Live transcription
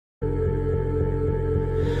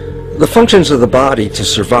The functions of the body to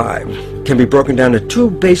survive can be broken down to two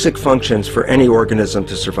basic functions for any organism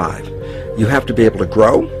to survive. You have to be able to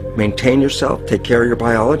grow, maintain yourself, take care of your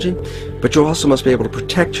biology, but you also must be able to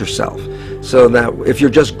protect yourself, so that if you're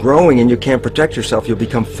just growing and you can't protect yourself, you'll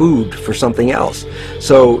become food for something else.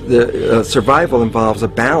 So the survival involves a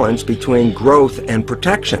balance between growth and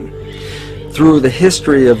protection. Through the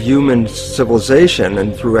history of human civilization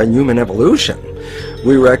and through human evolution,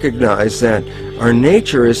 we recognize that our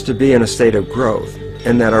nature is to be in a state of growth,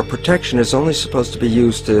 and that our protection is only supposed to be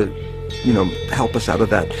used to, help us out of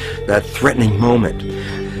that threatening moment.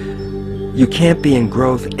 You can't be in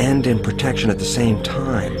growth and in protection at the same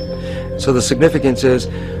time. So the significance is,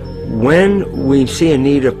 when we see a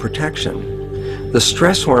need of protection, the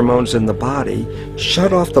stress hormones in the body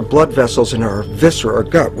shut off the blood vessels in our viscera or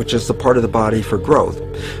gut, which is the part of the body for growth.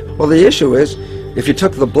 Well, the issue is, if you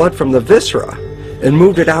took the blood from the viscera and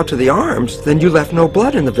moved it out to the arms, then you left no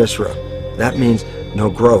blood in the viscera. That means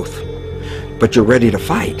no growth. But you're ready to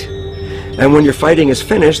fight. And when your fighting is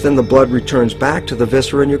finished, then the blood returns back to the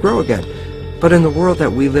viscera and you grow again. But in the world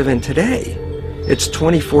that we live in today, it's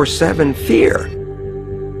 24/7 fear.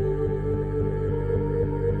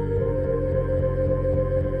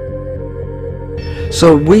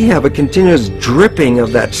 So we have a continuous dripping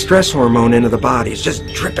of that stress hormone into the body. It's just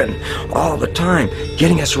dripping all the time,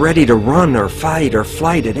 getting us ready to run or fight or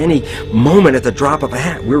flight at any moment at the drop of a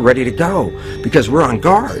hat. We're ready to go because we're on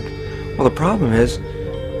guard. Well, the problem is,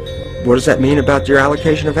 what does that mean about your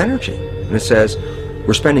allocation of energy? And it says,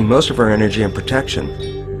 we're spending most of our energy in protection.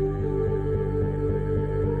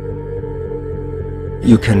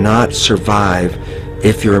 You cannot survive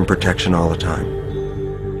if you're in protection all the time.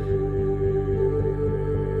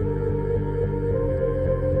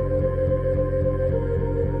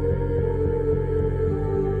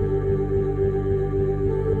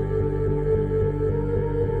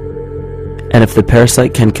 And if the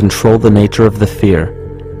parasite can control the nature of the fear,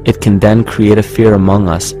 it can then create a fear among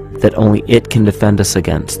us that only it can defend us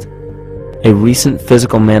against. A recent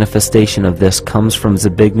physical manifestation of this comes from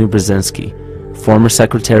Zbigniew Brzezinski, former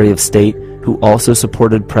Secretary of State who also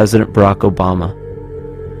supported President Barack Obama.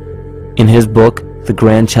 In his book, The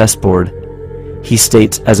Grand Chessboard, he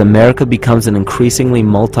states, as America becomes an increasingly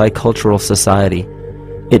multicultural society,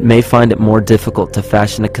 it may find it more difficult to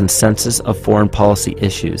fashion a consensus of foreign policy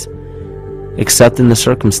issues, except in the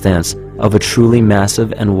circumstance of a truly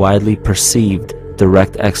massive and widely perceived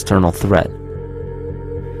direct external threat.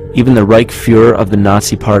 Even the Reichsfuhrer of the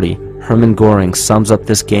Nazi Party, Hermann Göring, sums up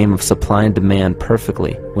this game of supply and demand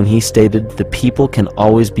perfectly when he stated, "The people can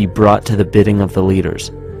always be brought to the bidding of the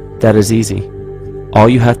leaders." That is easy. All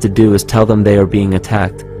you have to do is tell them they are being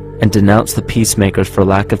attacked and denounce the peacemakers for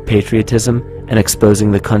lack of patriotism and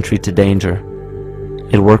exposing the country to danger.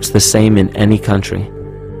 It works the same in any country.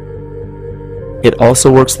 It also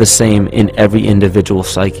works the same in every individual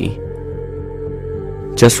psyche.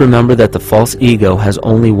 Just remember that the false ego has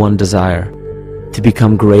only one desire: to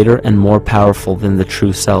become greater and more powerful than the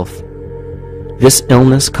true self. This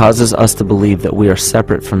illness causes us to believe that we are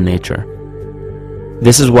separate from nature.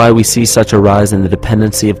 This is why we see such a rise in the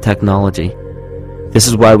dependency of technology. This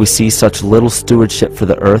is why we see such little stewardship for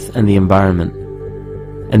the earth and the environment.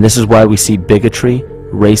 And this is why we see bigotry,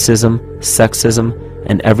 racism, sexism,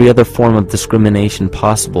 and every other form of discrimination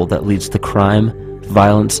possible that leads to crime,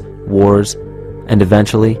 violence, wars, and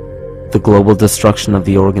eventually, the global destruction of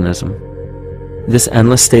the organism. This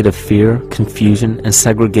endless state of fear, confusion, and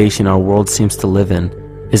segregation our world seems to live in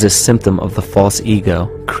is a symptom of the false ego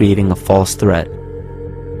creating a false threat.